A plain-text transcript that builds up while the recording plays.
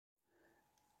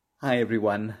Hi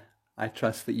everyone, I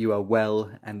trust that you are well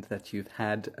and that you've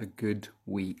had a good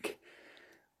week.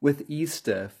 With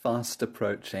Easter fast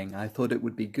approaching, I thought it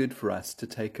would be good for us to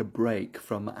take a break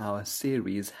from our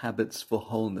series Habits for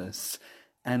Wholeness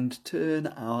and turn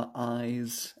our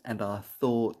eyes and our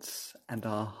thoughts and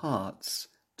our hearts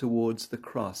towards the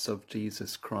cross of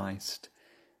Jesus Christ.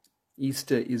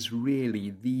 Easter is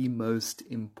really the most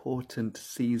important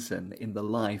season in the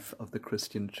life of the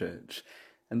Christian Church.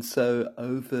 And so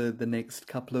over the next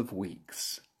couple of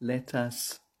weeks, let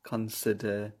us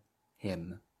consider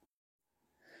him.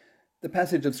 The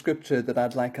passage of Scripture that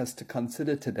I'd like us to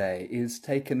consider today is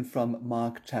taken from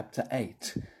Mark chapter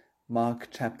 8. Mark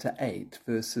chapter 8,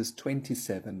 verses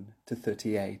 27 to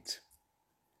 38.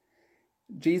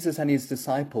 Jesus and his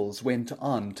disciples went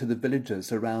on to the villages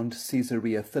around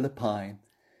Caesarea Philippi.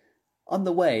 On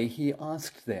the way, he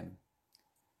asked them,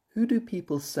 "Who do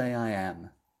people say I am?"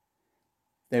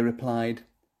 They replied,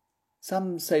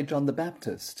 "Some say John the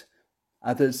Baptist,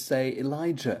 others say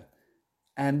Elijah,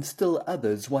 and still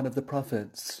others one of the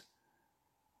prophets."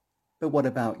 "But what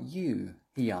about you?"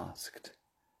 he asked.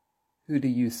 "Who do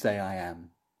you say I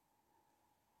am?"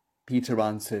 Peter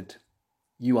answered,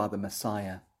 "You are the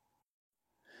Messiah."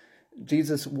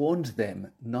 Jesus warned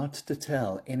them not to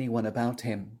tell anyone about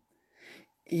him.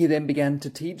 He then began to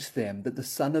teach them that the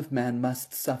Son of Man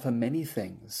must suffer many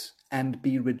things and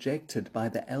be rejected by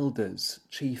the elders,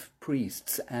 chief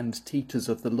priests, and teachers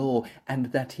of the law,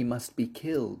 and that he must be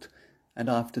killed, and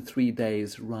after 3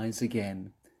 days rise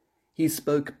again. He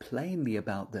spoke plainly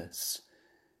about this,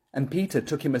 and Peter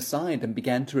took him aside and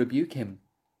began to rebuke him.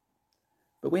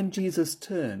 But when Jesus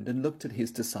turned and looked at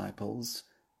his disciples,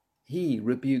 he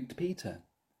rebuked Peter.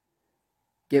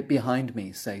 "Get behind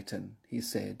me, Satan," he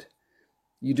said.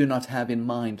 "You do not have in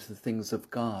mind the things of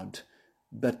God,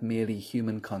 but merely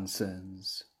human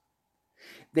concerns."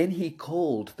 Then he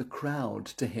called the crowd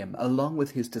to him along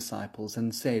with his disciples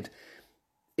and said,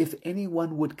 "If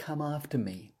anyone would come after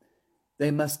me,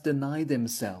 they must deny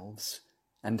themselves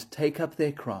and take up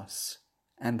their cross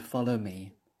and follow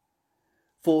me.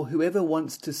 For whoever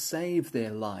wants to save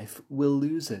their life will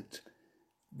lose it,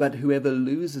 but whoever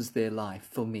loses their life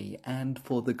for me and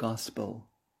for the gospel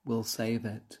will save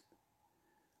it.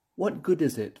 What good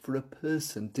is it for a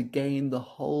person to gain the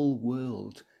whole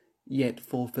world, yet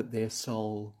forfeit their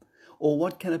soul? Or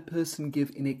what can a person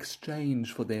give in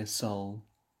exchange for their soul?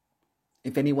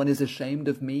 If anyone is ashamed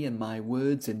of me and my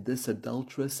words in this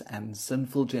adulterous and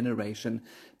sinful generation,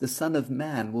 the Son of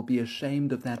Man will be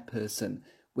ashamed of that person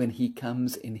when he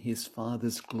comes in his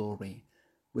Father's glory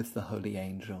with the holy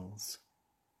angels."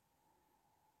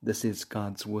 This is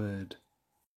God's word.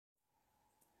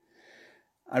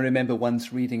 I remember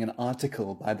once reading an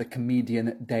article by the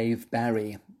comedian Dave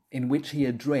Barry in which he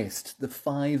addressed the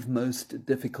 5 most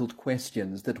difficult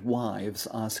questions that wives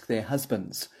ask their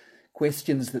husbands,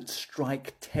 questions that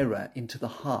strike terror into the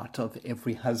heart of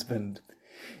every husband.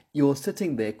 You're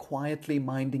sitting there quietly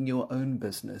minding your own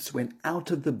business when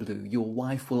out of the blue your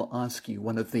wife will ask you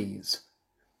one of these.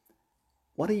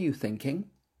 "What are you thinking?"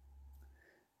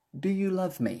 "Do you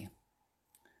love me?"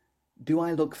 "Do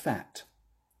I look fat?"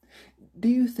 "Do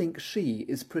you think she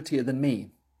is prettier than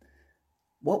me?"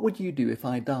 "What would you do if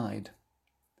I died?"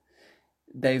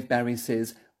 Dave Barry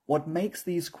says, what makes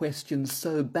these questions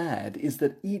so bad is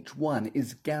that each one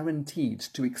is guaranteed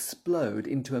to explode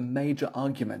into a major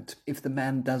argument if the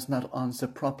man does not answer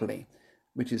properly,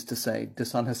 which is to say,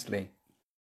 dishonestly.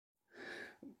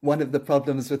 One of the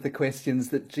problems with the questions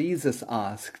that Jesus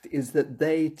asked is that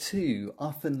they too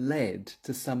often led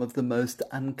to some of the most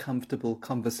uncomfortable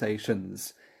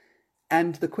conversations.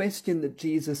 And the question that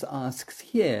Jesus asks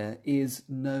here is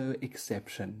no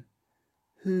exception.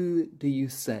 Who do you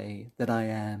say that I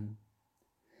am?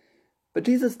 But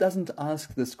Jesus doesn't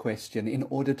ask this question in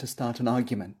order to start an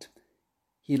argument.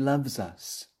 He loves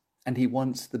us, and he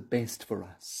wants the best for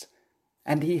us.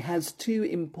 And he has 2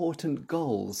 important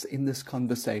goals in this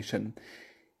conversation.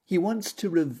 He wants to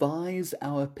revise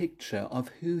our picture of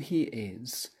who he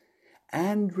is,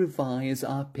 and revise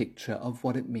our picture of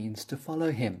what it means to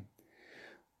follow him.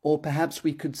 Or perhaps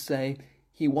we could say,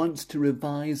 he wants to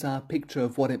revise our picture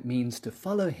of what it means to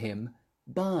follow him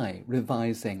by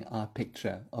revising our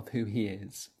picture of who he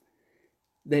is.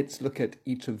 Let's look at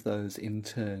each of those in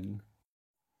turn.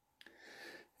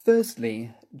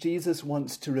 Firstly, Jesus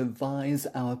wants to revise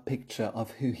our picture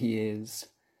of who he is.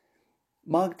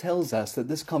 Mark tells us that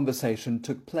this conversation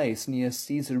took place near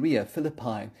Caesarea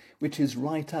Philippi, which is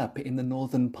right up in the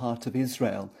northern part of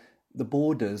Israel, the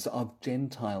borders of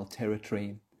Gentile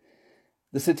territory.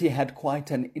 The city had quite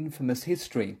an infamous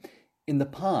history. In the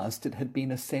past, it had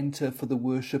been a center for the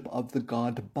worship of the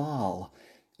god Baal.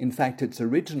 In fact, its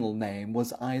original name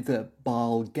was either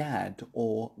Baal Gad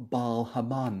or Baal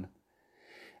Haman.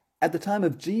 At the time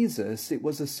of Jesus, it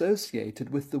was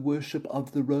associated with the worship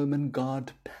of the Roman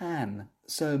god Pan,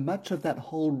 so much of that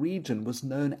whole region was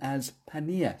known as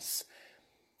Panias.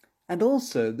 And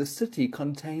also, the city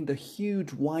contained a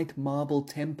huge white marble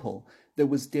temple that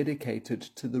was dedicated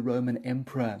to the Roman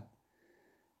emperor.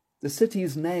 The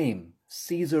city's name,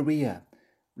 Caesarea,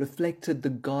 reflected the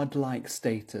godlike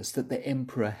status that the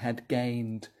emperor had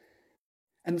gained.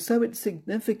 And so it's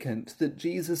significant that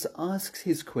Jesus asks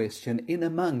his question in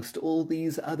amongst all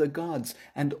these other gods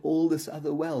and all this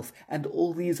other wealth and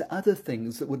all these other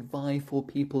things that would vie for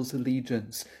people's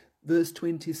allegiance. Verse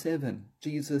 27,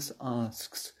 Jesus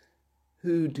asks,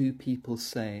 "Who do people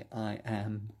say I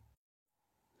am?"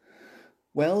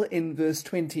 Well, in verse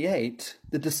 28,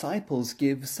 the disciples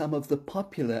give some of the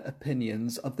popular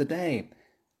opinions of the day.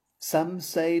 Some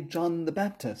say John the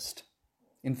Baptist.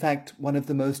 In fact, one of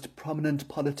the most prominent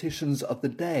politicians of the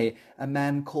day, a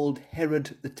man called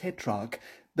Herod the Tetrarch,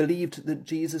 believed that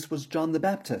Jesus was John the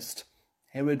Baptist.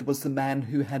 Herod was the man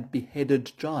who had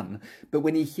beheaded John, but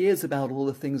when he hears about all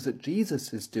the things that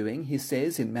Jesus is doing, he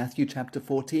says in Matthew chapter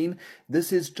 14,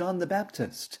 "This is John the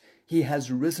Baptist. He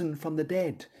has risen from the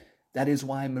dead. That is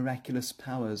why miraculous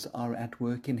powers are at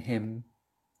work in him."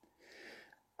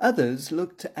 Others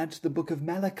looked at the book of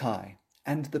Malachi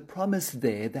and the promise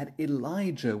there that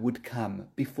Elijah would come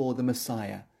before the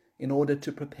Messiah in order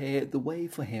to prepare the way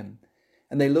for him.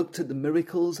 And they looked at the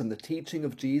miracles and the teaching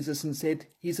of Jesus and said,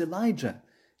 "He's Elijah,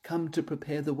 come to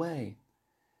prepare the way."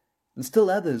 And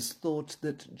still others thought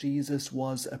that Jesus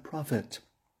was a prophet.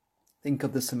 Think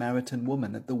of the Samaritan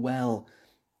woman at the well.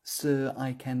 "Sir,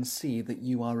 I can see that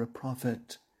you are a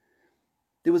prophet."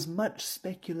 There was much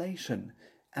speculation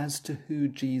as to who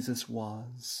Jesus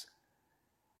was.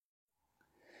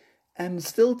 And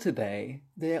still today,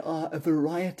 there are a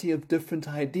variety of different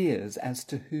ideas as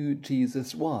to who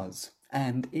Jesus was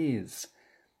and is.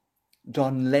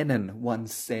 John Lennon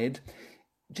once said,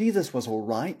 "Jesus was all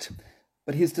right,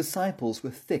 but his disciples were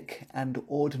thick and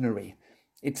ordinary.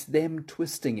 It's them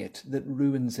twisting it that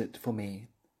ruins it for me."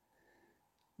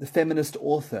 The feminist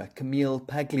author Camille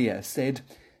Paglia said,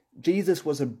 "Jesus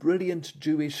was a brilliant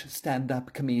Jewish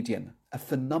stand-up comedian, a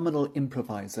phenomenal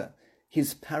improviser.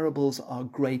 His parables are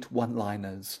great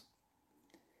one-liners."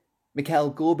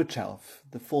 Mikhail Gorbachev,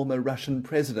 the former Russian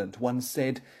president, once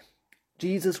said,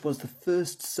 "Jesus was the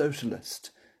first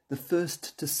socialist, the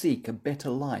first to seek a better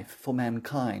life for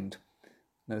mankind."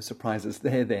 No surprises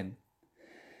there then.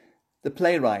 The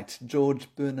playwright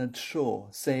George Bernard Shaw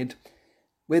said,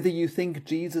 "Whether you think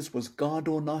Jesus was God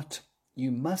or not, you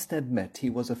must admit he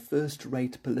was a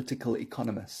first-rate political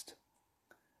economist."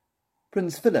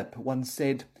 Prince Philip once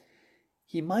said,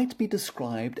 "He might be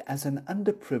described as an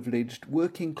underprivileged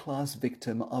working-class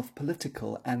victim of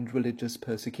political and religious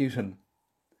persecution."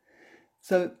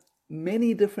 So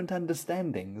many different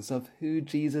understandings of who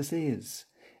Jesus is,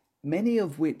 many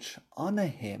of which honor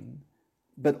him,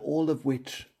 but all of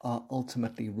which are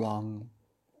ultimately wrong.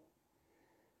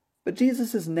 But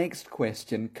Jesus' next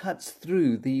question cuts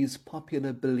through these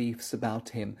popular beliefs about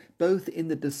him, both in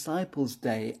the disciples'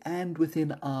 day and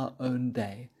within our own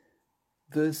day.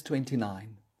 Verse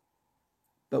 29.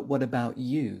 "But what about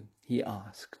you?" he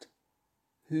asked.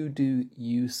 "Who do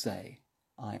you say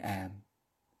I am?"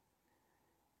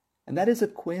 And that is a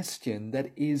question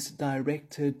that is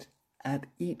directed at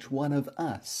each one of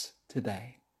us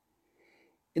today.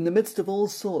 In the midst of all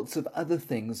sorts of other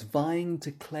things vying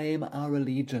to claim our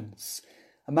allegiance,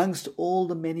 amongst all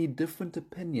the many different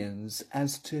opinions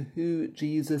as to who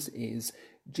Jesus is,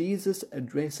 Jesus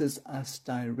addresses us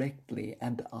directly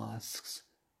and asks,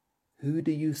 "Who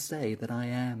do you say that I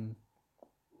am?"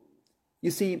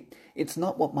 You see, it's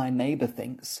not what my neighbor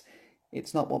thinks.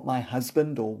 It's not what my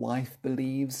husband or wife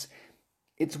believes.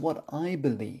 It's what I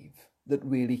believe that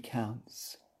really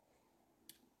counts.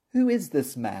 Who is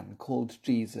this man called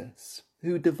Jesus,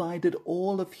 who divided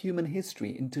all of human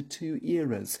history into two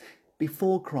eras,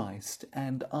 before Christ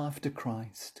and after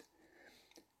Christ?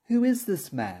 Who is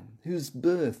this man whose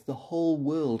birth the whole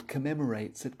world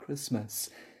commemorates at Christmas,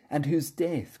 and whose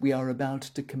death we are about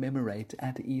to commemorate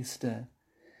at Easter?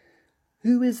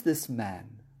 Who is this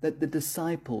man that the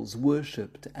disciples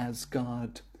worshipped as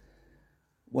God?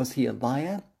 Was he a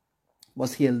liar?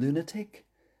 Was he a lunatic?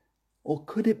 Or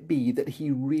could it be that he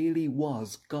really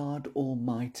was God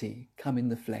Almighty come in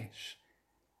the flesh?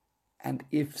 And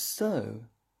if so,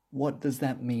 what does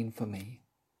that mean for me?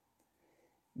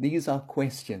 These are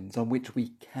questions on which we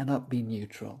cannot be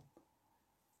neutral.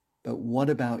 But what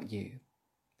about you?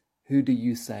 Who do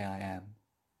you say I am?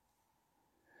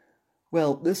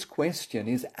 Well, this question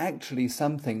is actually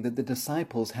something that the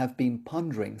disciples have been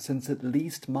pondering since at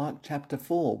least Mark chapter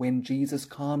 4, when Jesus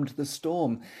calmed the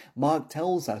storm. Mark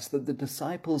tells us that the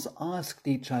disciples asked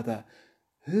each other,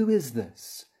 "Who is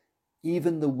this?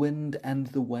 Even the wind and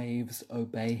the waves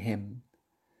obey him."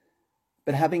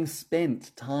 But having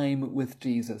spent time with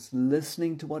Jesus,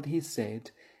 listening to what he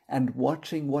said and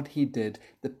watching what he did,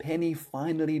 the penny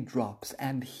finally drops,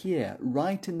 and here,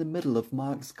 right in the middle of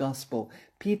Mark's Gospel,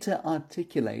 Peter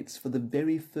articulates for the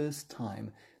very first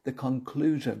time the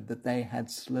conclusion that they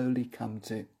had slowly come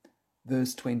to.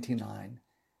 Verse 29,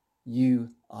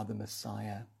 "You are the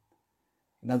Messiah."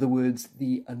 In other words,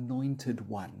 the anointed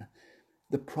one,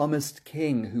 the promised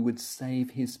king who would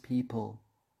save his people.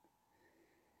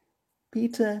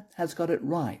 Peter has got it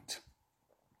right.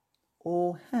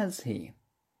 Or has he?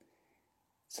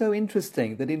 So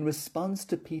interesting that in response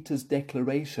to Peter's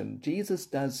declaration, Jesus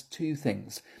does two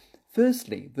things.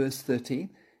 Firstly, verse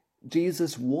 30,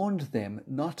 Jesus warned them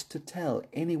not to tell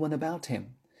anyone about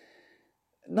him.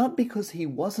 Not because he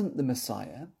wasn't the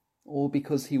Messiah, or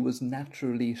because he was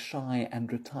naturally shy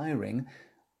and retiring,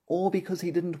 or because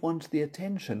he didn't want the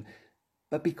attention,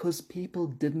 but because people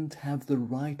didn't have the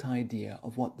right idea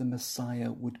of what the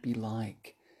Messiah would be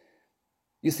like.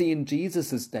 You see, in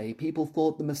Jesus' day, people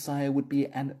thought the Messiah would be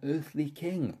an earthly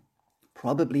king,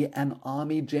 probably an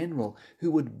army general who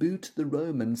would boot the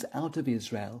Romans out of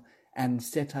Israel and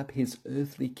set up his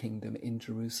earthly kingdom in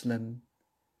Jerusalem.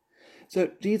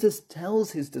 So Jesus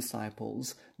tells his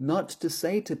disciples not to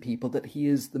say to people that he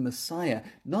is the Messiah,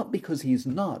 not because he's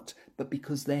not, but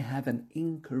because they have an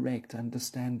incorrect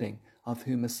understanding of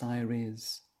who Messiah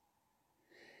is.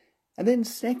 And then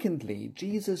secondly,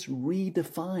 Jesus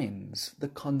redefines the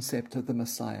concept of the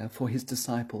Messiah for his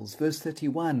disciples. Verse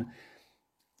 31,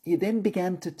 he then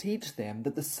began to teach them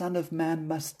that the Son of Man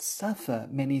must suffer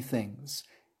many things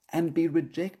and be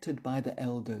rejected by the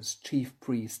elders, chief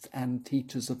priests, and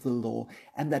teachers of the law,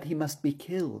 and that he must be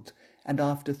killed, and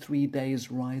after 3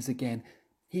 days rise again.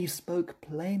 He spoke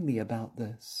plainly about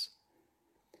this.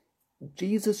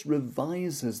 Jesus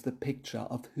revises the picture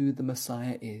of who the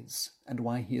Messiah is and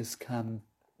why he has come.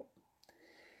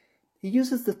 He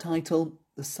uses the title,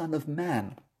 the Son of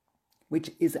Man,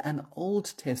 which is an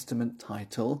Old Testament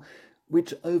title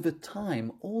which over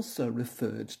time also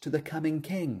referred to the coming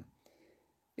king.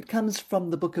 It comes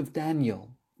from the book of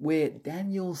Daniel, where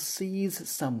Daniel sees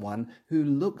someone who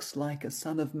looks like a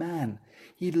son of man.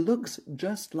 He looks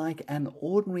just like an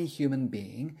ordinary human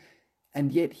being,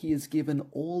 and yet he is given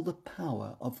all the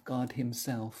power of God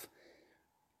himself.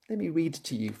 Let me read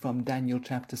to you from Daniel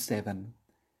chapter 7.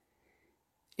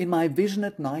 "In my vision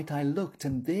at night I looked,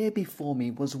 and there before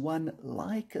me was one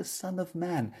like a son of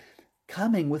man,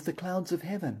 coming with the clouds of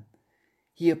heaven.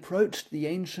 He approached the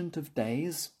Ancient of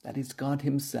Days, that is God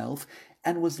himself,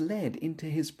 and was led into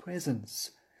his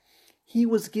presence. He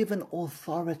was given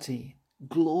authority,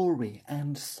 glory,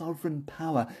 and sovereign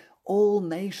power. All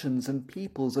nations and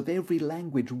peoples of every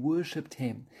language worshipped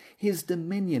him. His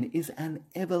dominion is an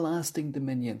everlasting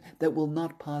dominion that will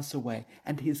not pass away,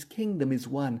 and his kingdom is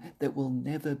one that will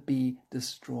never be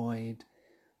destroyed."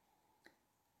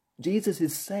 Jesus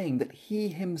is saying that he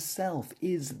himself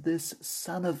is this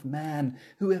Son of Man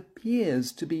who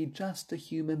appears to be just a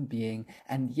human being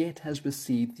and yet has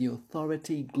received the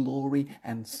authority, glory,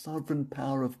 and sovereign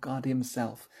power of God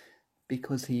himself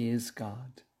because he is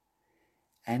God.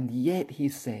 And yet, he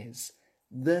says,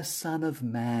 the Son of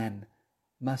Man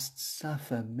must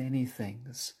suffer many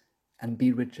things and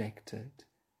be rejected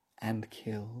and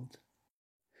killed.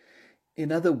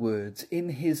 In other words, in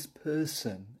his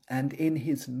person and in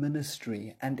his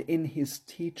ministry and in his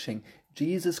teaching,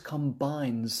 Jesus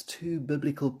combines two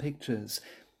biblical pictures.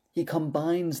 He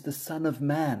combines the Son of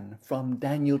Man from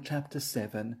Daniel chapter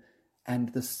 7 and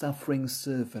the suffering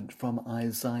servant from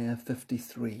Isaiah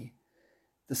 53.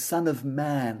 The Son of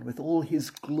Man, with all his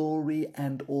glory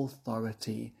and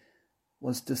authority,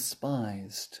 was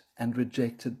despised and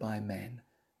rejected by men,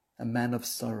 a man of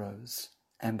sorrows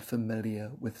and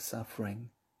familiar with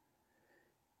suffering.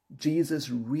 Jesus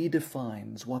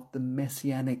redefines what the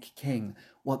Messianic King,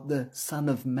 what the Son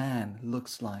of Man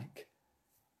looks like.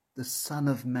 The Son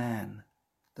of Man,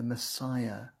 the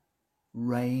Messiah,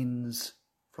 reigns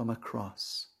from a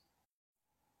cross.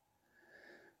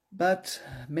 But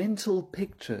mental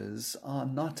pictures are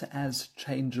not as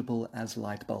changeable as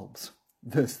light bulbs.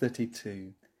 Verse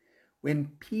 32.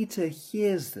 When Peter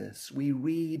hears this, we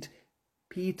read,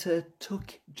 Peter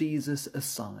took Jesus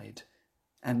aside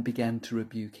and began to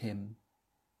rebuke him.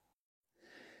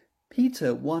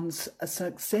 Peter wants a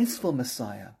successful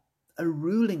Messiah, a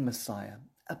ruling Messiah,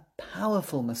 a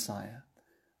powerful Messiah.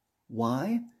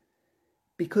 Why?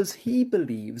 because he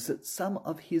believes that some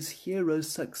of his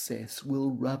hero's success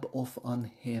will rub off on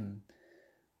him.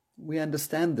 We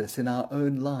understand this in our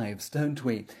own lives, don't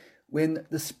we? When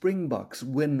the Springboks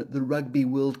win the Rugby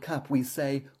World Cup, we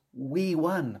say, "We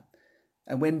won."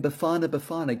 And when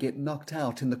Bafana get knocked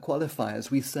out in the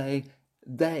qualifiers, we say,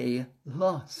 "They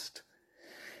lost."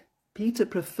 Peter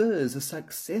prefers a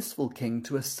successful king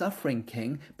to a suffering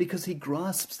king because he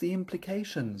grasps the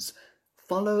implications.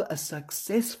 Follow a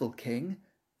successful king,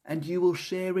 and you will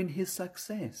share in his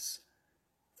success.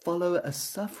 Follow a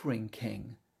suffering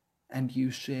king, and you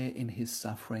share in his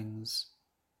sufferings.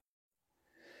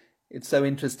 It's so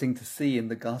interesting to see in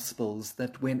the Gospels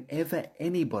that whenever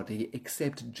anybody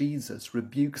except Jesus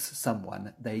rebukes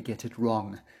someone, they get it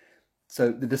wrong.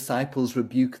 So the disciples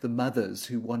rebuke the mothers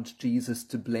who want Jesus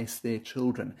to bless their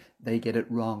children. They get it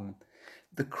wrong.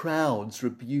 The crowds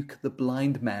rebuke the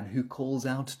blind man who calls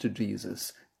out to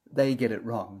Jesus. They get it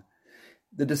wrong.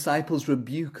 The disciples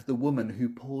rebuke the woman who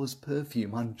pours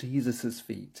perfume on Jesus'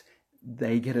 feet.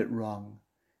 They get it wrong.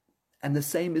 And the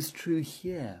same is true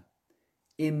here.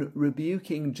 In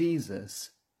rebuking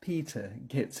Jesus, Peter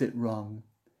gets it wrong.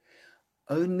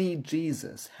 Only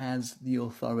Jesus has the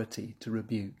authority to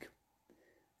rebuke.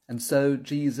 And so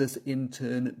Jesus in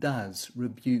turn does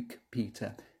rebuke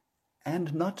Peter.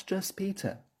 And not just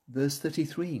Peter. Verse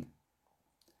 33.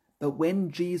 But when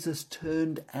Jesus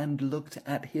turned and looked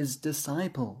at his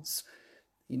disciples,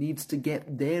 he needs to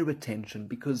get their attention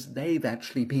because they've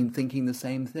actually been thinking the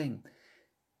same thing.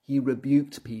 He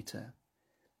rebuked Peter.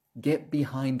 "Get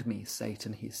behind me,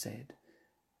 Satan," he said.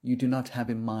 "You do not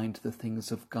have in mind the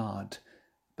things of God,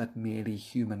 but merely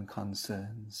human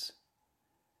concerns."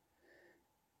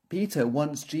 Peter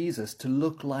wants Jesus to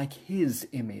look like his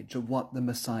image of what the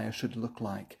Messiah should look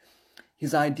like.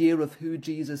 His idea of who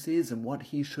Jesus is and what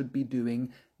he should be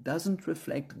doing doesn't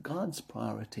reflect God's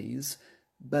priorities,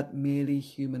 but merely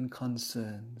human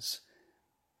concerns.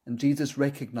 And Jesus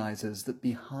recognizes that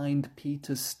behind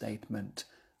Peter's statement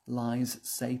lies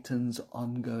Satan's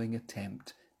ongoing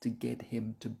attempt to get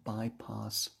him to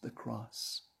bypass the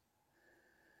cross.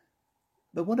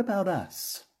 But what about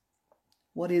us?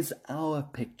 What is our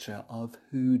picture of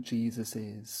who Jesus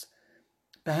is?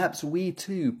 Perhaps we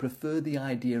too prefer the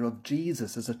idea of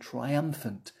Jesus as a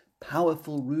triumphant,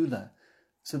 powerful ruler,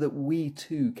 so that we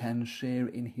too can share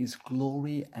in his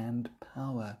glory and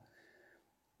power.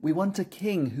 We want a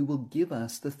king who will give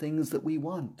us the things that we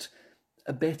want: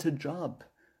 a better job,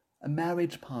 a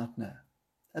marriage partner,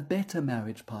 a better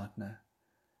marriage partner.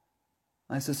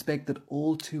 I suspect that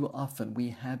all too often we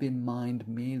have in mind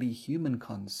merely human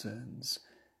concerns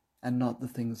and not the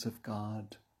things of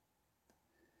God.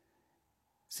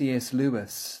 C.S.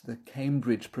 Lewis, the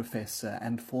Cambridge professor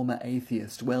and former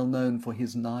atheist, well known for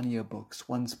his Narnia books,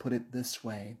 once put it this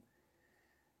way: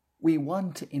 "We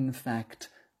want, in fact,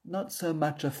 not so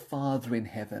much a father in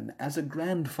heaven as a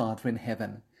grandfather in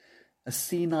heaven, a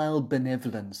senile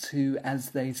benevolence who,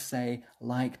 as they say,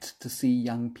 liked to see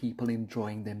young people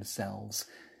enjoying themselves,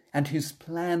 and whose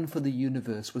plan for the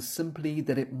universe was simply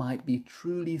that it might be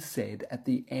truly said at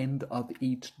the end of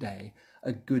each day,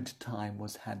 a good time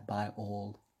was had by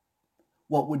all.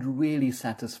 What would really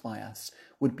satisfy us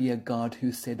would be a God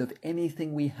who said of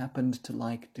anything we happened to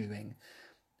like doing,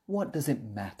 'What does it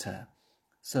matter,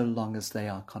 so long as they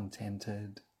are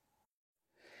contented?'"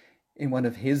 In one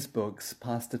of his books,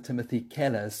 Pastor Timothy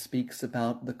Keller speaks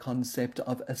about the concept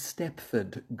of a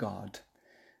Stepford God.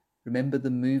 Remember the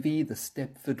movie, The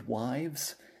Stepford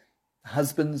Wives?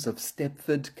 Husbands of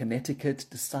Stepford, Connecticut,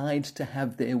 decide to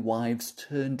have their wives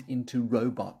turned into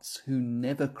robots who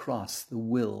never cross the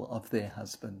will of their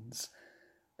husbands.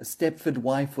 A Stepford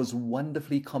wife was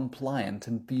wonderfully compliant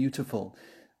and beautiful,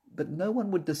 but no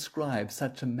one would describe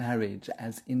such a marriage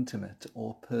as intimate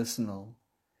or personal.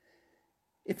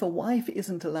 If a wife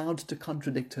isn't allowed to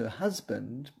contradict her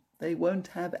husband, they won't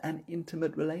have an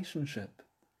intimate relationship.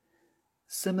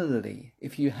 Similarly,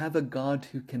 if you have a God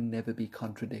who can never be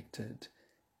contradicted,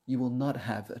 you will not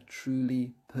have a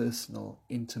truly personal,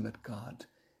 intimate God.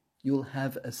 You'll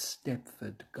have a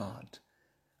Stepford God,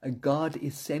 a God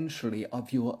essentially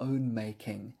of your own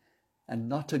making, and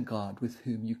not a God with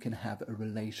whom you can have a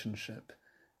relationship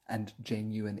and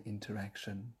genuine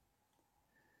interaction.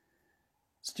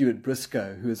 Stuart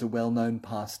Briscoe, who is a well-known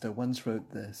pastor, once wrote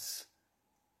this: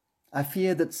 "I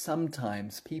fear that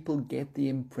sometimes people get the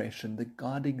impression that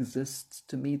God exists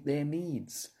to meet their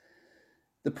needs.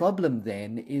 The problem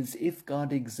then is if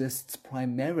God exists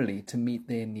primarily to meet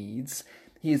their needs,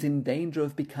 he is in danger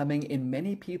of becoming, in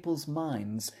many people's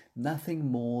minds, nothing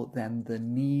more than the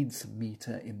needs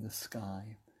meter in the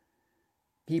sky.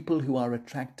 People who are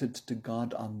attracted to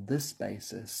God on this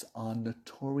basis are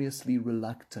notoriously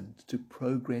reluctant to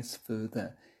progress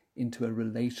further into a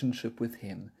relationship with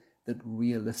Him that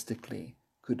realistically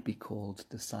could be called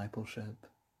discipleship.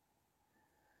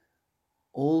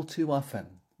 All too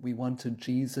often, we want a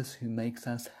Jesus who makes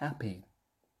us happy.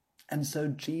 And so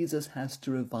Jesus has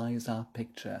to revise our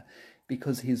picture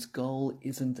because His goal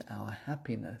isn't our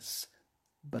happiness,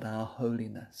 but our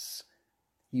holiness.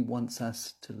 He wants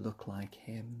us to look like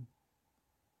Him.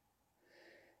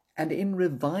 And in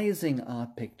revising our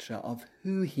picture of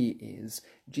who He is,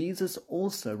 Jesus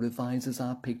also revises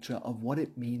our picture of what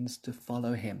it means to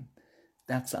follow Him.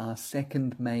 That's our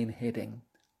second main heading,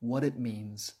 what it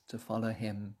means to follow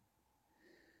Him.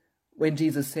 When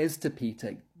Jesus says to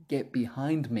Peter, "Get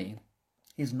behind me,"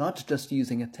 He's not just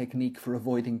using a technique for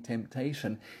avoiding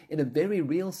temptation. In a very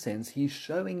real sense, He's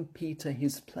showing Peter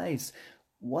his place.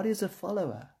 What is a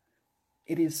follower?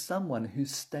 It is someone who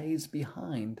stays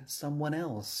behind someone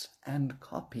else and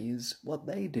copies what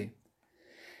they do.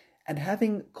 And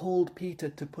having called Peter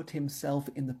to put himself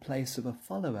in the place of a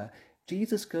follower,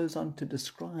 Jesus goes on to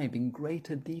describe in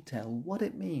greater detail what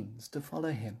it means to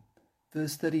follow Him.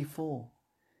 Verse 34.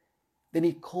 Then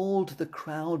He called the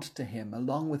crowd to Him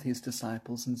along with His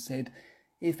disciples and said,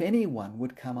 "If anyone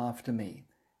would come after me,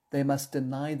 they must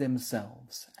deny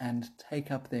themselves and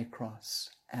take up their cross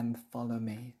and follow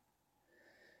me."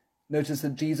 Notice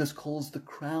that Jesus calls the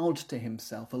crowd to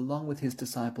Himself along with His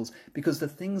disciples because the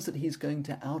things that He's going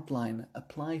to outline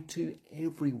apply to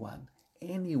everyone,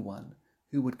 anyone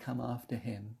who would come after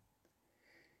Him.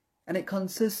 And it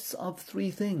consists of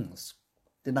three things: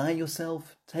 deny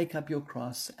yourself, take up your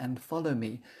cross, and follow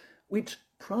me, which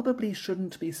probably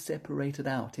shouldn't be separated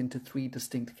out into three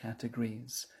distinct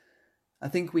categories. I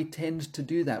think we tend to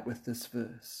do that with this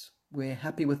verse. We're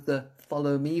happy with the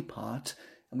follow me part,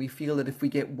 and we feel that if we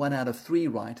get 1 out of 3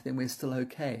 right, then we're still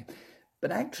okay.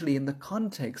 But actually, in the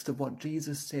context of what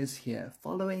Jesus says here,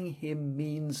 following Him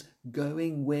means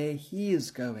going where He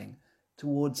is going,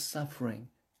 towards suffering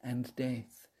and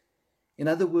death. In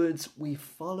other words, we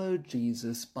follow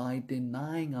Jesus by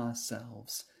denying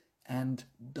ourselves and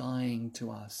dying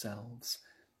to ourselves.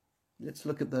 Let's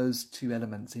look at those two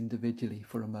elements individually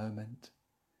for a moment.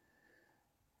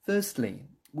 Firstly,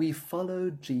 we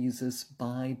follow Jesus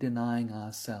by denying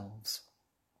ourselves.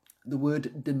 The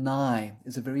word deny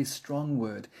is a very strong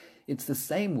word. It's the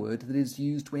same word that is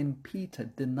used when Peter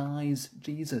denies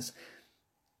Jesus.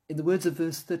 In the words of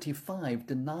verse 35,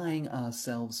 denying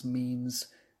ourselves means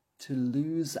to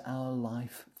lose our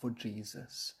life for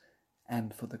Jesus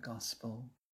and for the gospel.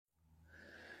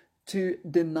 To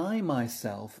deny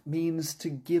myself means to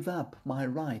give up my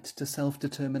right to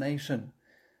self-determination.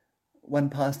 One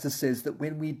pastor says that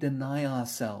when we deny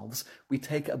ourselves, we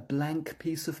take a blank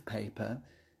piece of paper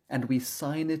and we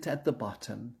sign it at the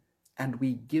bottom and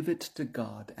we give it to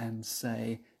God and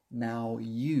say, "Now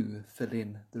you fill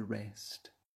in the rest."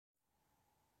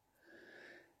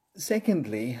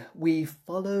 Secondly, we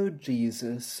follow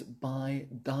Jesus by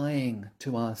dying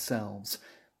to ourselves.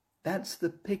 That's the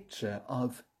picture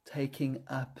of taking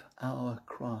up our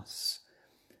cross.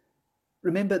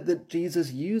 Remember that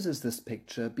Jesus uses this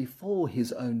picture before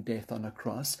His own death on a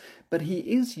cross, but He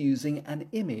is using an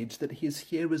image that His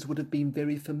hearers would have been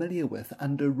very familiar with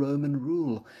under Roman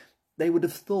rule. They would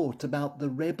have thought about the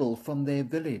rebel from their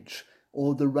village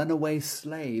or the runaway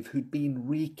slave who'd been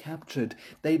recaptured.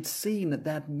 They'd seen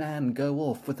that man go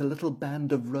off with a little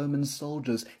band of Roman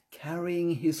soldiers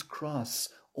carrying his cross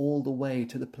all the way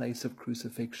to the place of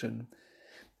crucifixion.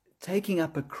 Taking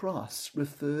up a cross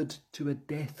referred to a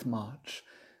death march.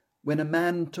 When a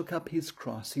man took up his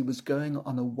cross, he was going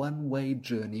on a one-way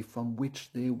journey from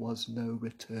which there was no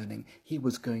returning. He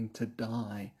was going to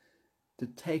die. To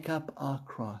take up our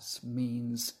cross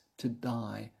means to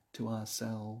die to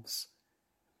ourselves.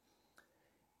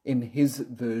 In his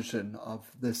version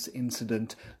of this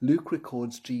incident, Luke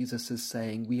records Jesus as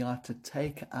saying we are to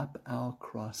take up our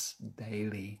cross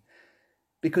daily.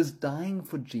 Because dying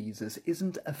for Jesus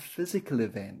isn't a physical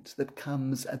event that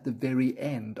comes at the very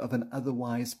end of an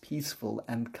otherwise peaceful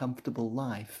and comfortable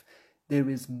life. There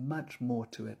is much more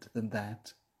to it than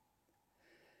that.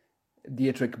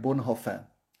 Dietrich Bonhoeffer,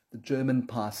 the German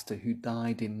pastor who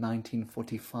died in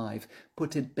 1945,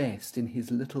 put it best in his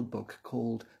little book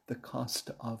called The Cost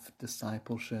of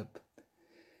Discipleship.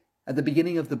 At the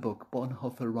beginning of the book,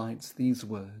 Bonhoeffer writes these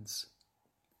words: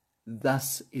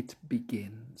 "Thus it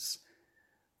begins.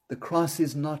 The cross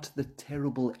is not the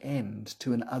terrible end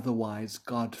to an otherwise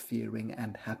God-fearing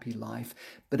and happy life,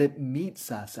 but it meets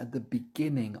us at the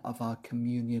beginning of our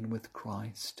communion with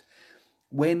Christ.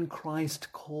 When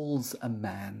Christ calls a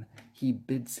man, he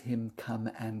bids him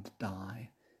come and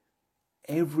die.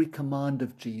 Every command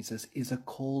of Jesus is a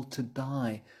call to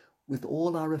die with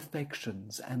all our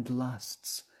affections and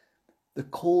lusts. The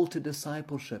call to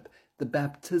discipleship, the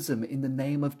baptism in the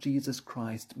name of Jesus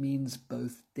Christ, means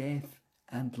both death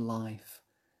and life.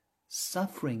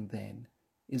 Suffering, then,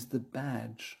 is the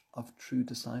badge of true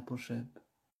discipleship.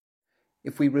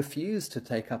 If we refuse to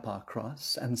take up our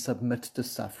cross and submit to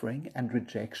suffering and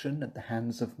rejection at the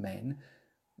hands of men,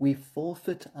 we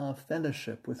forfeit our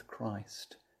fellowship with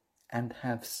Christ and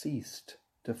have ceased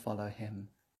to follow him.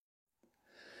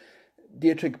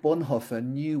 Dietrich Bonhoeffer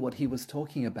knew what he was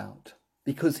talking about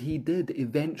because he did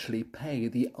eventually pay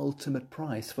the ultimate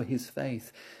price for his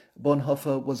faith.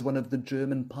 Bonhoeffer was one of the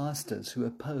German pastors who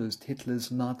opposed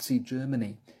Hitler's Nazi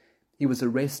Germany. He was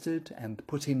arrested and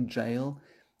put in jail,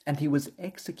 and he was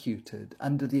executed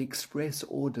under the express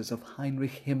orders of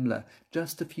Heinrich Himmler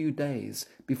just a few days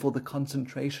before the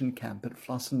concentration camp at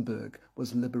Flossenbürg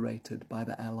was liberated by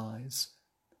the Allies.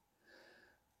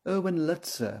 Erwin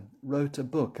Lutzer wrote a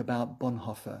book about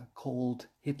Bonhoeffer called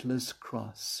Hitler's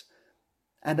Cross,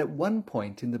 and at one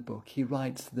point in the book he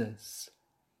writes this: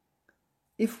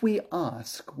 "If we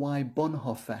ask why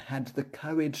Bonhoeffer had the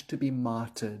courage to be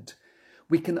martyred,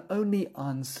 we can only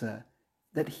answer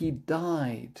that he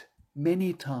died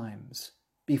many times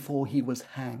before he was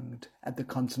hanged at the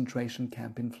concentration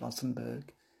camp in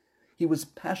Flossenbürg. He was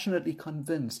passionately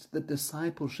convinced that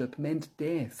discipleship meant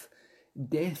death,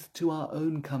 death to our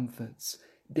own comforts,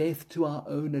 death to our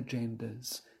own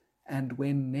agendas, and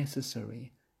when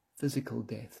necessary, physical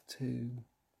death too."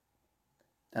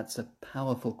 That's a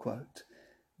powerful quote.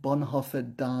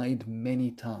 Bonhoeffer died many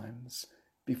times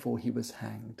before he was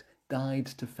hanged. Died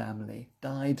to family,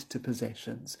 died to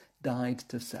possessions, died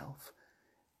to self.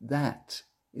 That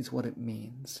is what it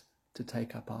means to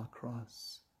take up our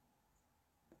cross.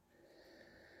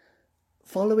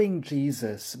 Following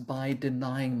Jesus by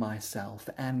denying myself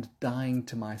and dying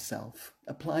to myself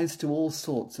applies to all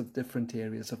sorts of different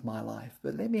areas of my life,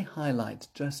 but let me highlight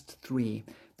just 3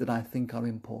 that I think are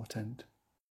important.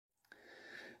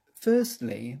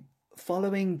 Firstly,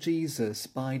 following Jesus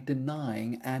by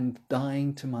denying and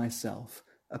dying to myself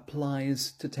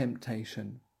applies to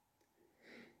temptation.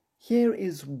 Here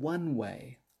is one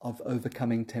way of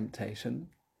overcoming temptation.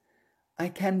 I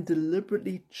can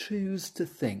deliberately choose to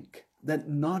think that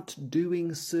not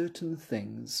doing certain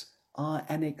things are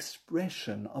an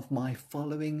expression of my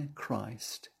following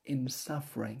Christ in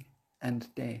suffering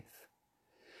and death.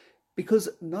 Because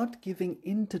not giving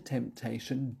in to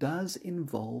temptation does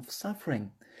involve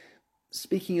suffering.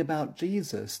 Speaking about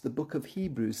Jesus, the book of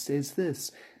Hebrews says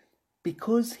this: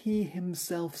 "Because he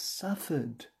himself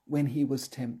suffered when he was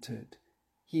tempted,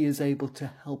 he is able to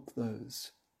help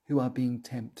those who are being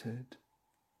tempted."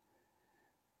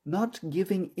 Not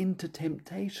giving in to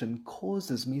temptation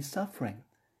causes me suffering,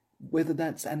 whether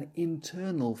that's an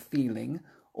internal feeling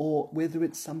or whether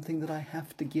it's something that I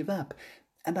have to give up.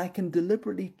 And I can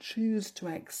deliberately choose to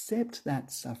accept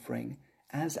that suffering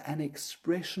as an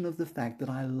expression of the fact that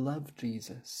I love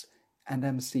Jesus and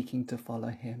am seeking to follow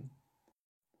him.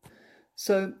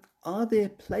 So, are there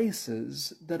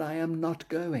places that I am not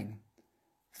going?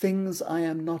 Things I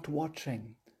am not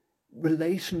watching?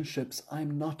 Relationships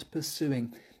I'm not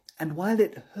pursuing? And while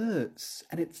it hurts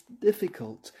and it's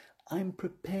difficult, I'm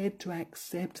prepared to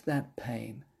accept that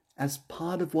pain as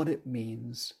part of what it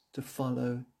means to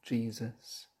follow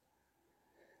Jesus.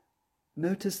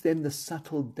 Notice then the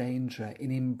subtle danger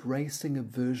in embracing a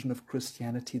version of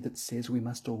Christianity that says we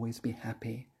must always be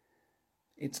happy.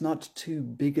 It's not too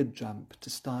big a jump to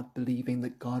start believing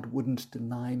that God wouldn't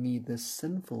deny me this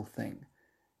sinful thing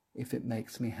if it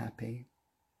makes me happy.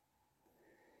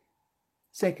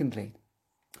 Secondly,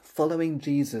 following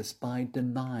Jesus by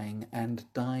denying and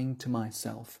dying to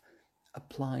myself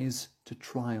applies to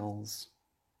trials.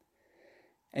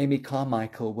 Amy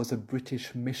Carmichael was a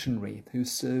British missionary who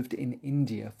served in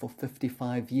India for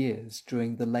 55 years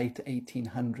during the late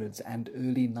 1800s and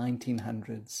early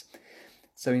 1900s.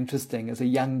 So interesting, as a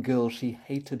young girl she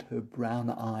hated her brown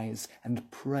eyes and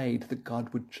prayed that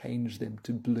God would change them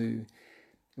to blue.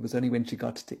 It was only when she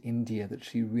got to India that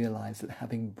she realized that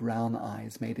having brown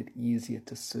eyes made it easier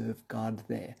to serve God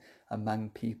there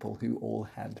among people who all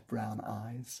had brown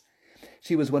eyes.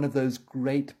 She was one of those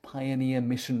great pioneer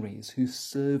missionaries who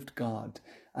served God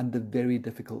under very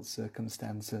difficult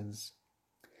circumstances.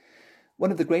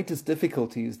 One of the greatest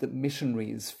difficulties that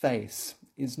missionaries face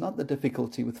is not the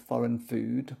difficulty with foreign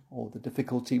food or the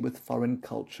difficulty with foreign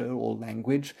culture or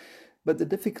language, but the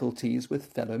difficulties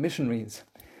with fellow missionaries.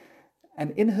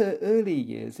 And in her early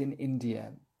years in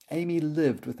India, Amy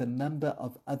lived with a number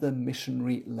of other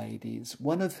missionary ladies,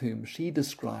 one of whom she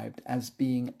described as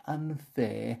being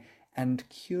unfair and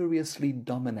curiously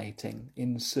dominating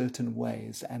in certain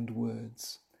ways and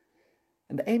words.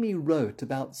 And Amy wrote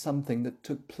about something that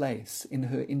took place in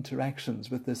her interactions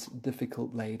with this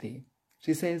difficult lady.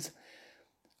 She says,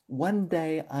 "One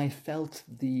day I felt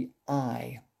the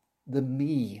I, the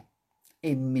me,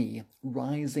 in me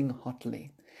rising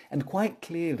hotly, and quite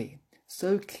clearly,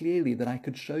 so clearly that I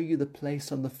could show you the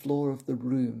place on the floor of the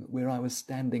room where I was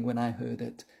standing when I heard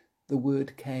it. The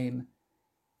word came,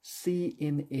 'See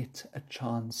in it a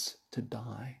chance to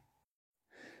die.'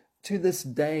 To this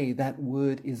day, that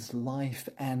word is life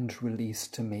and release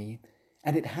to me,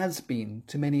 and it has been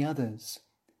to many others.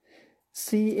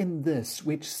 See in this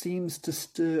which seems to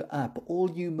stir up all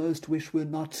you most wish were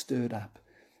not stirred up.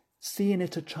 See in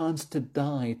it a chance to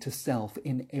die to self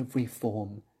in every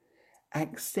form.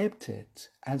 Accept it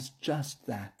as just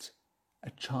that, a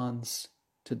chance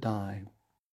to die."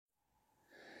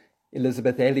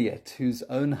 Elizabeth Elliot, whose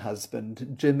own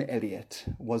husband, Jim Elliot,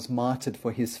 was martyred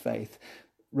for his faith,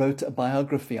 wrote a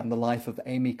biography on the life of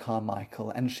Amy Carmichael,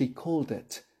 and she called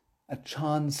it "A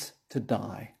Chance to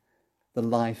Die, the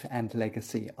Life and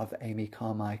Legacy of Amy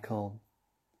Carmichael."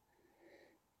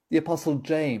 The Apostle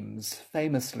James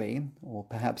famously, or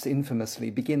perhaps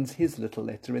infamously, begins his little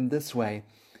letter in this way: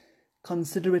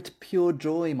 "Consider it pure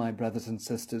joy, my brothers and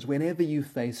sisters, whenever you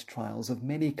face trials of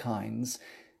many kinds,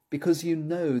 because you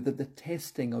know that the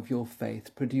testing of your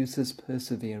faith produces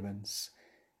perseverance.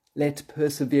 Let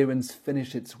perseverance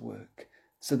finish its work,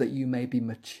 so that you may be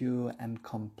mature and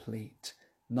complete,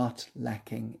 not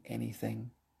lacking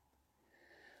anything."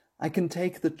 I can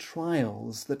take the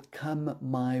trials that come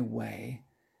my way,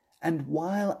 and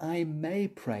while I may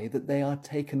pray that they are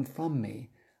taken from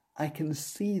me, I can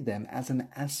see them as an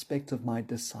aspect of my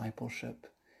discipleship,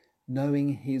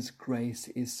 knowing His grace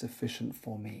is sufficient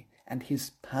for me, and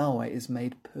His power is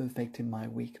made perfect in my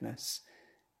weakness,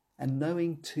 and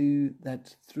knowing too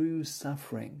that through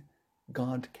suffering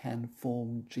God can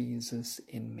form Jesus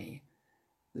in me,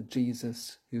 the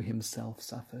Jesus who Himself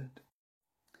suffered.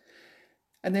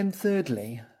 And then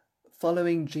thirdly,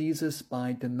 following Jesus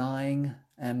by denying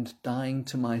and dying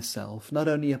to myself not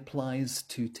only applies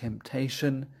to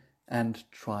temptation and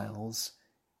trials,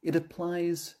 it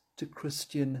applies to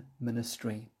Christian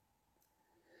ministry.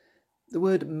 The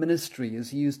word ministry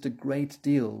is used a great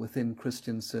deal within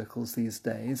Christian circles these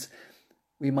days.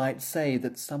 We might say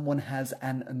that someone has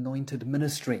an anointed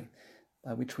ministry,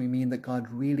 by which we mean that God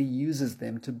really uses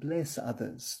them to bless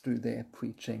others through their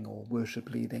preaching or worship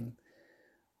leading.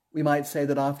 We might say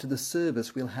that after the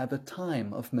service we'll have a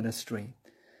time of ministry.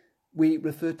 We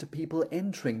refer to people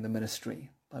entering the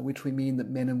ministry, by which we mean that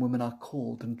men and women are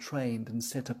called and trained and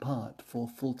set apart for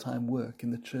full-time work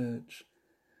in the church.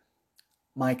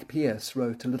 Mike Pierce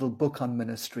wrote a little book on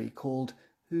ministry called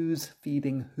Who's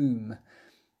Feeding Whom?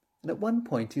 And at one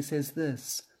point he says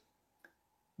this: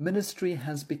 "Ministry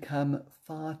has become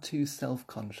far too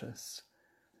self-conscious.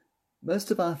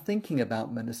 Most of our thinking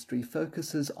about ministry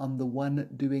focuses on the one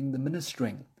doing the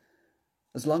ministering.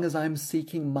 As long as I'm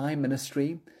seeking my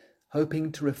ministry,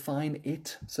 hoping to refine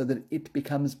it so that it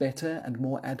becomes better and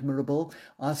more admirable,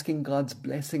 asking God's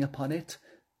blessing upon it,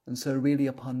 and so really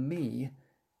upon me,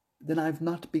 then I've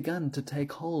not begun to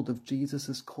take hold of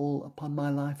Jesus' call upon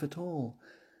my life at all.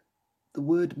 The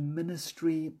word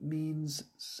ministry means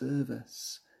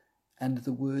service, and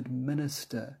the word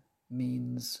minister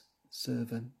means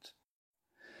servant."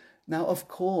 Now, of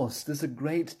course, there's a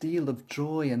great deal of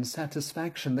joy and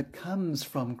satisfaction that comes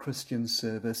from Christian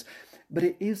service, but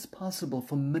it is possible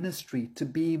for ministry to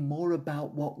be more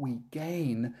about what we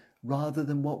gain rather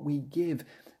than what we give.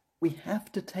 We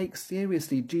have to take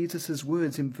seriously Jesus'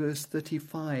 words in verse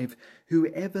 35,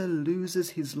 "Whoever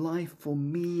loses his life for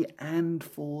me and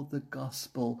for the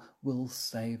gospel will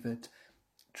save it."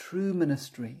 True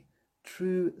ministry,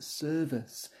 true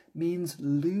service means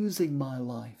losing my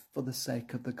life for the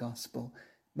sake of the gospel,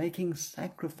 making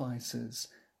sacrifices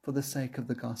for the sake of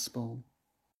the gospel.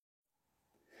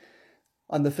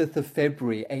 On the 5th of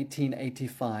February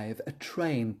 1885, a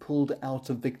train pulled out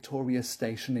of Victoria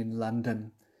Station in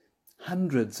London.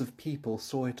 Hundreds of people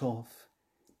saw it off.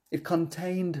 It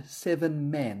contained 7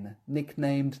 men,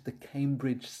 nicknamed the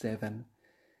Cambridge 7.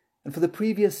 And for the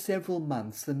previous several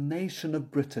months, the nation of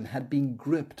Britain had been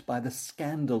gripped by the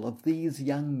scandal of these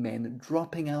young men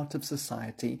dropping out of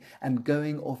society and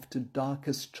going off to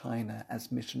darkest China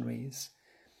as missionaries.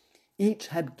 Each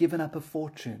had given up a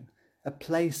fortune, a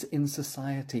place in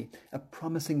society, a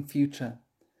promising future.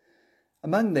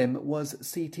 Among them was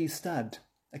C.T. Studd,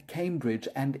 a Cambridge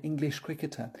and English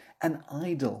cricketer, an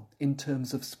idol in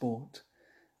terms of sport.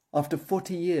 After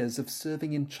 40 years of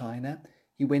serving in China,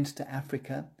 he went to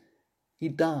Africa. He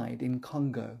died in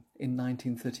Congo in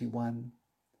 1931.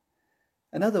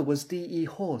 Another was D.E.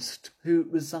 Horst, who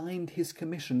resigned his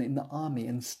commission in the army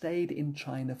and stayed in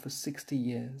China for 60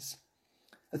 years.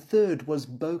 A third was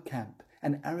Beauchamp,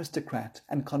 an aristocrat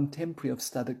and contemporary of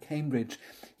Stud at Cambridge.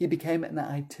 He became an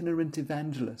itinerant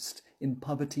evangelist in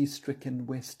poverty-stricken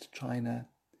West China.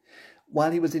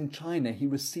 While he was in China, he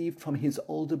received from his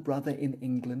older brother in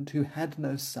England, who had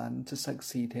no son to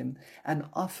succeed him, an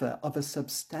offer of a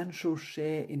substantial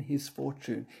share in his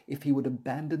fortune if he would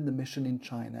abandon the mission in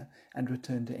China and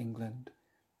return to England.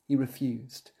 He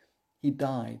refused. He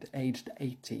died aged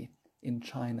 80 in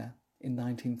China in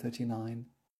 1939.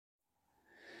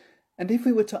 And if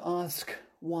we were to ask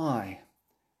why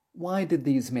did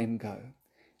these men go,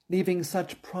 leaving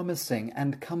such promising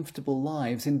and comfortable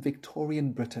lives in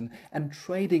Victorian Britain and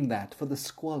trading that for the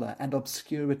squalor and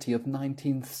obscurity of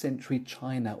 19th century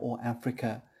China or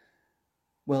Africa?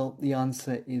 Well, the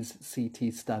answer is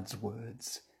C.T. Studd's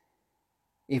words.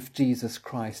 If Jesus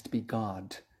Christ be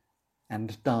God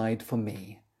and died for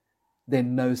me,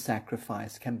 then no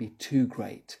sacrifice can be too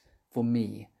great for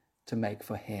me to make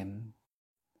for him.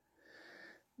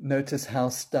 Notice how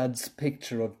Studd's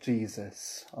picture of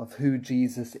Jesus, of who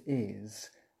Jesus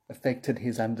is, affected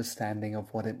his understanding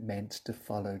of what it meant to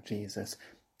follow Jesus.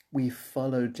 We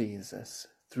follow Jesus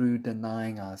through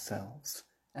denying ourselves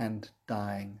and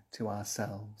dying to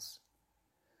ourselves.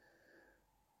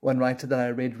 One writer that I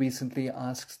read recently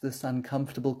asks this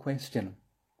uncomfortable question.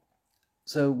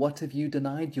 So what have you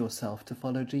denied yourself to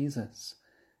follow Jesus?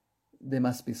 There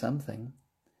must be something.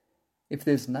 If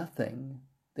there's nothing,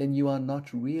 then you are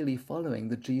not really following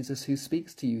the Jesus who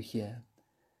speaks to you here.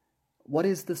 What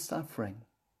is the suffering?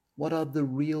 What are the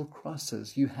real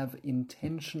crosses you have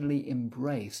intentionally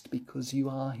embraced because you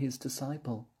are his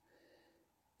disciple?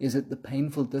 Is it the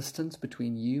painful distance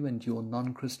between you and your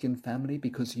non-Christian family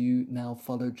because you now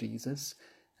follow Jesus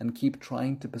and keep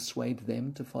trying to persuade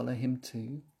them to follow him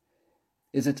too?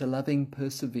 Is it a loving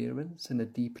perseverance in a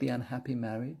deeply unhappy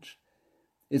marriage?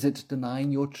 Is it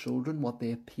denying your children what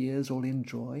their peers all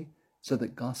enjoy so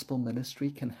that gospel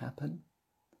ministry can happen?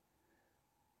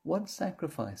 What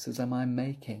sacrifices am I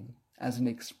making as an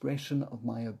expression of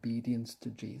my obedience to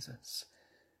Jesus?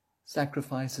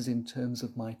 Sacrifices in terms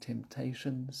of my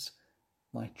temptations,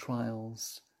 my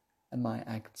trials, and my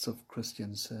acts of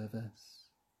Christian service.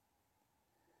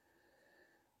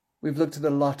 We've looked at a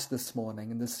lot this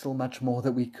morning, and there's still much more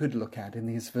that we could look at in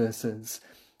these verses.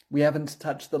 We haven't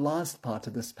touched the last part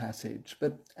of this passage,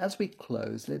 but as we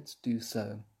close, let's do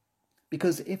so.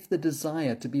 Because if the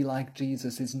desire to be like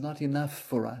Jesus is not enough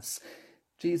for us,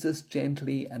 Jesus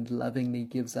gently and lovingly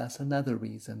gives us another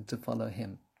reason to follow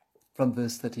him. From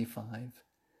verse 35.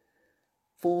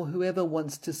 For whoever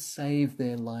wants to save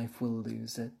their life will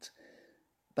lose it,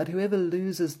 but whoever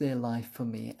loses their life for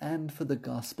me and for the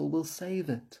gospel will save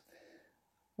it.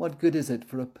 What good is it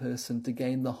for a person to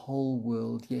gain the whole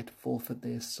world yet forfeit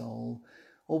their soul?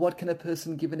 Or what can a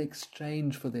person give in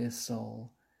exchange for their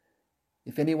soul?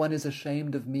 If anyone is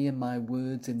ashamed of me and my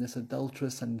words in this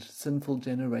adulterous and sinful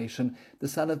generation, the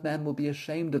Son of Man will be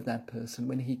ashamed of that person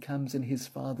when he comes in his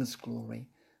Father's glory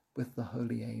with the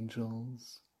holy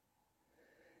angels.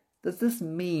 Does this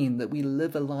mean that we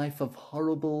live a life of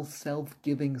horrible,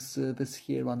 self-giving service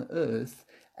here on earth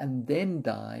and then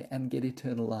die and get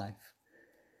eternal life?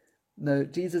 No,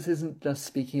 Jesus isn't just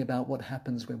speaking about what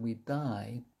happens when we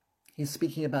die. He's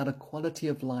speaking about a quality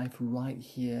of life right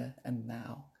here and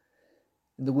now.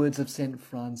 In the words of St.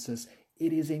 Francis,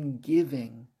 it is in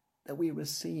giving that we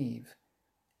receive.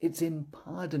 It's in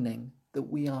pardoning that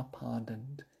we are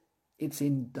pardoned. It's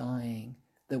in dying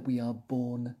that we are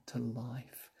born to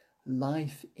life.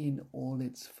 Life in all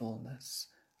its fullness,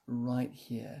 right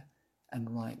here and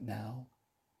right now.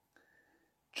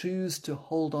 Choose to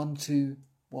hold on to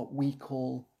what we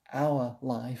call our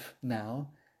life now,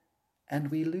 and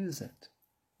we lose it,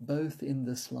 both in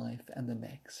this life and the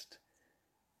next.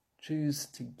 Choose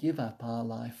to give up our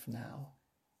life now,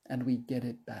 and we get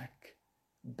it back,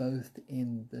 both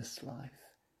in this life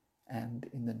and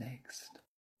in the next.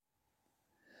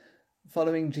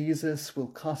 Following Jesus will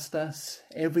cost us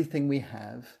everything we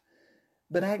have,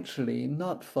 but actually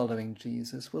not following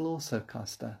Jesus will also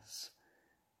cost us.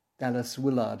 Dallas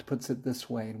Willard puts it this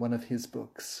way in one of his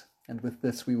books, and with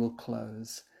this we will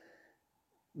close.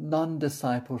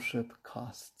 Non-discipleship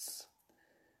costs.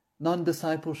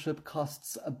 Non-discipleship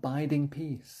costs abiding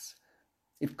peace.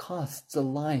 It costs a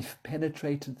life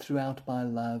penetrated throughout by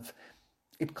love.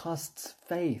 It costs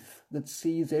faith that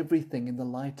sees everything in the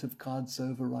light of God's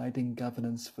overriding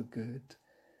governance for good.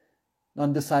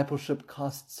 Non-discipleship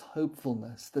costs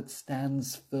hopefulness that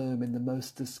stands firm in the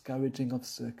most discouraging of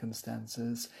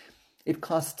circumstances. It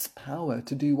costs power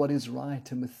to do what is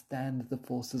right and withstand the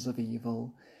forces of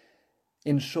evil.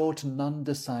 In short,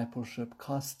 non-discipleship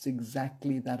costs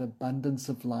exactly that abundance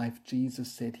of life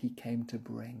Jesus said he came to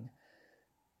bring.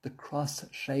 The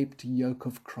cross-shaped yoke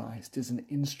of Christ is an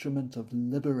instrument of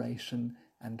liberation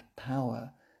and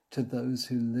power to those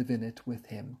who live in it with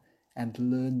him and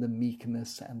learn the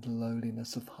meekness and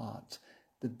lowliness of heart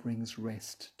that brings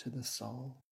rest to the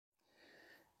soul.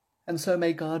 And so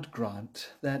may God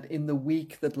grant that in the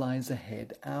week that lies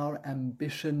ahead, our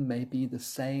ambition may be the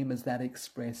same as that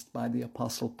expressed by the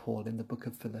Apostle Paul in the book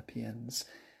of Philippians.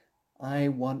 I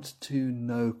want to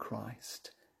know Christ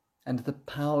and the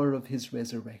power of his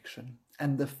resurrection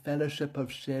and the fellowship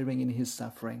of sharing in his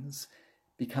sufferings,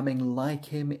 becoming like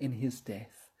him in his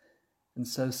death, and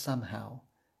so somehow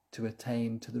to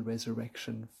attain to the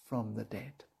resurrection from the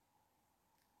dead.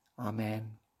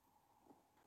 Amen.